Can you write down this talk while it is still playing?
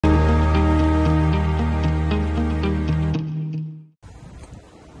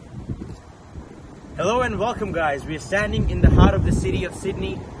Hello and welcome guys. We are standing in the heart of the city of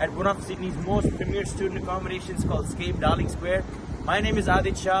Sydney at one of Sydney's most premier student accommodations called Scape Darling Square. My name is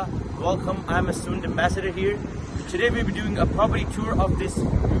Aditya. Welcome. I'm a student ambassador here. Today we'll be doing a property tour of this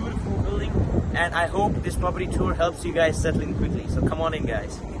beautiful building and I hope this property tour helps you guys settle in quickly. So come on in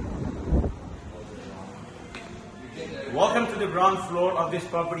guys. Welcome to the ground floor of this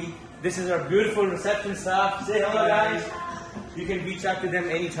property. This is our beautiful reception staff. Say hello guys. You can reach out to them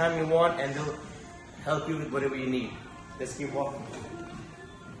anytime you want and they'll help you with whatever you need. Let's keep walking.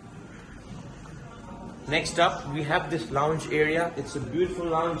 Next up, we have this lounge area. It's a beautiful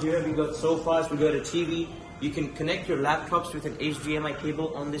lounge here. We got sofas, we got a TV. You can connect your laptops with an HDMI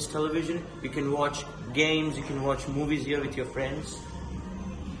cable on this television. You can watch games, you can watch movies here with your friends.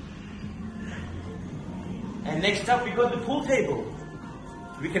 And next up, we got the pool table.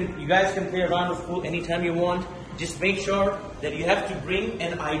 You guys can play around with pool anytime you want. Just make sure that you have to bring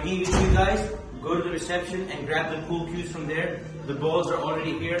an ID with you guys. Go to the reception and grab the pool cues from there. The balls are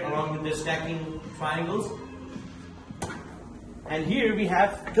already here along with the stacking triangles. And here we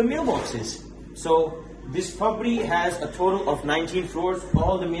have the mailboxes. So this property has a total of 19 floors.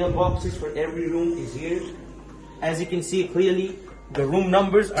 All the mailboxes for every room is here. As you can see clearly, the room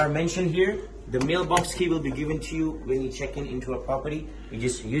numbers are mentioned here. The mailbox key will be given to you when you check in into a property. You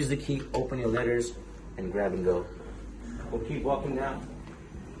just use the key, open your letters, and grab and go. We'll keep walking now.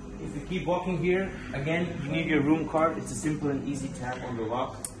 If you keep walking here, again, you need your room card. It's a simple and easy tap on the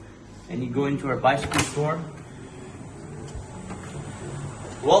lock. And you go into our bicycle store.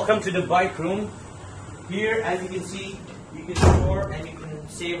 Welcome to the bike room. Here, as you can see, you can store and you can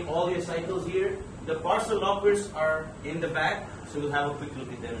save all your cycles here. The parcel lockers are in the back, so we'll have a quick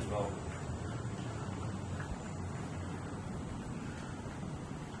look at them as well.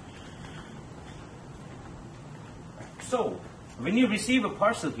 So, when you receive a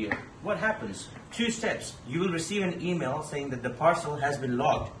parcel here, what happens? 2 steps. You will receive an email saying that the parcel has been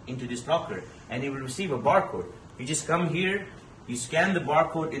logged into this locker and you will receive a barcode. You just come here, you scan the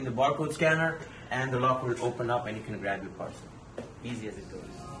barcode in the barcode scanner and the locker will open up and you can grab your parcel. Easy as it goes.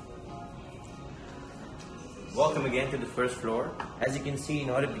 Welcome again to the first floor. As you can see, in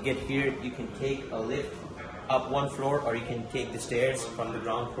order to get here, you can take a lift up 1 floor or you can take the stairs from the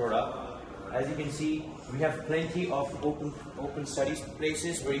ground floor up. As you can see, we have plenty of open study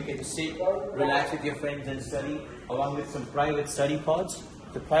places where you can sit, relax with your friends and study, along with some private study pods.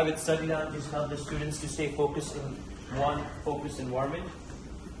 The private study lounges help the students to stay focused in one focused environment.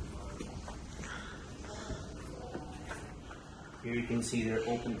 Here you can see there are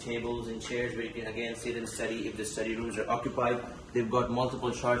open tables and chairs where you can again sit and study if the study rooms are occupied. They've got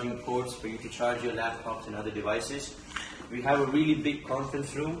multiple charging ports for you to charge your laptops and other devices. We have a really big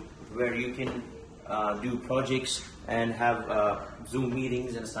conference room where you can do projects and have Zoom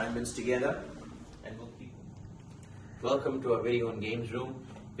meetings and assignments together. And welcome to our very own games room.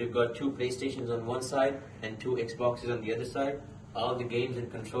 We've got 2 PlayStations on one side and 2 Xboxes on the other side. All the games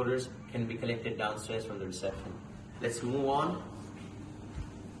and controllers can be collected downstairs from the reception. Let's move on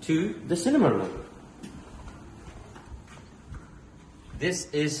to the cinema room.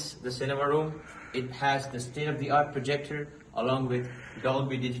 This is the cinema room. It has the state-of-the-art projector along with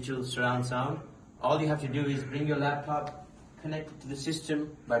Dolby Digital surround sound. All you have to do is bring your laptop, connect it to the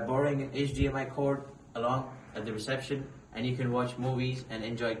system by borrowing an HDMI cord along at the reception, and you can watch movies and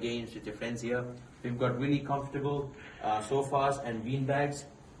enjoy games with your friends here. We've got really comfortable sofas and bean bags.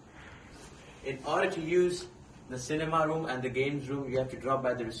 In order to use the cinema room and the games room, you have to drop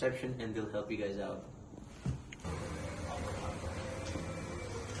by the reception and they'll help you guys out.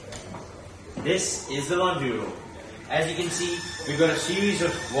 This is the laundry room. As you can see, we've got a series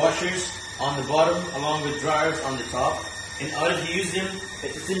of washers on the bottom along with dryers on the top. In order to use them,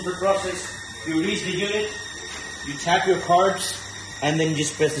 it's a simple process. You reach the unit, you tap your cards, and then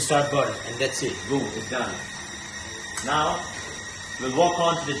just press the start button, and that's it. Boom, it's done. Now, we'll walk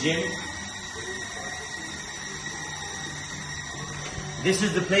on to the gym. This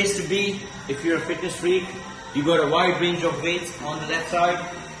is the place to be if you're a fitness freak. You got a wide range of weights on the left side,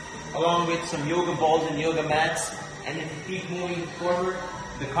 along with some yoga balls and yoga mats. And if you keep moving forward,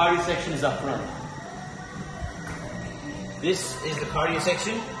 the cardio section is up front. This is the cardio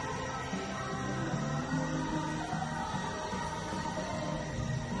section.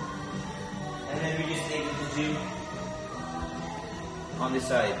 And then we just take it to the gym on this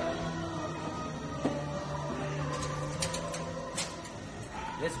side.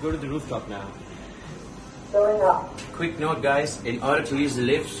 Let's go to the rooftop now. Going up. Quick note guys, in order to use the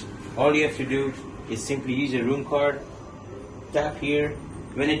lifts, all you have to do is simply use your room card, tap here,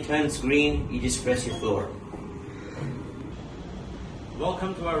 when it turns green, you just press your floor.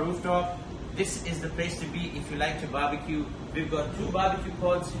 Welcome to our rooftop. this is the place to be if you like to barbecue. We've got 2 barbecue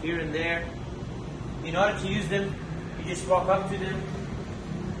pods here and there. In order to use them, you just walk up to them,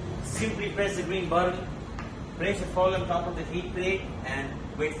 simply press the green button, place a foil on top of the heat plate and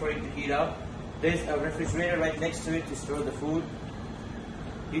wait for it to heat up. There's a refrigerator right next to it to store the food.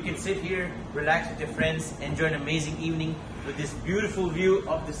 You can sit here, relax with your friends, enjoy an amazing evening with this beautiful view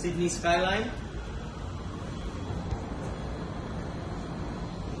of the Sydney skyline.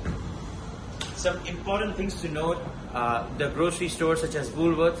 Some important things to note, the grocery stores such as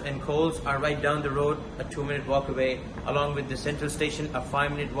Woolworths and Coles are right down the road, a 2-minute walk away, along with the Central Station, a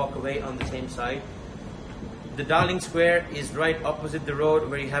 5-minute walk away on the same side. The Darling Square is right opposite the road,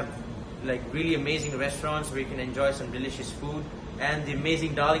 where you have like really amazing restaurants where you can enjoy some delicious food, and the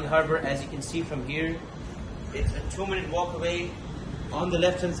amazing Darling Harbour, as you can see from here. It's a 2-minute walk away on the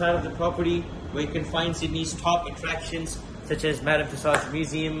left hand side of the property, where you can find Sydney's top attractions such as Madame Tussauds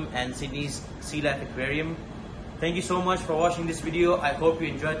Museum and Sydney's Sea Life Aquarium. Thank you so much for watching this video. I hope you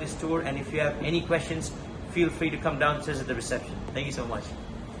enjoyed this tour, and if you have any questions, feel free to come downstairs at the reception. Thank you so much.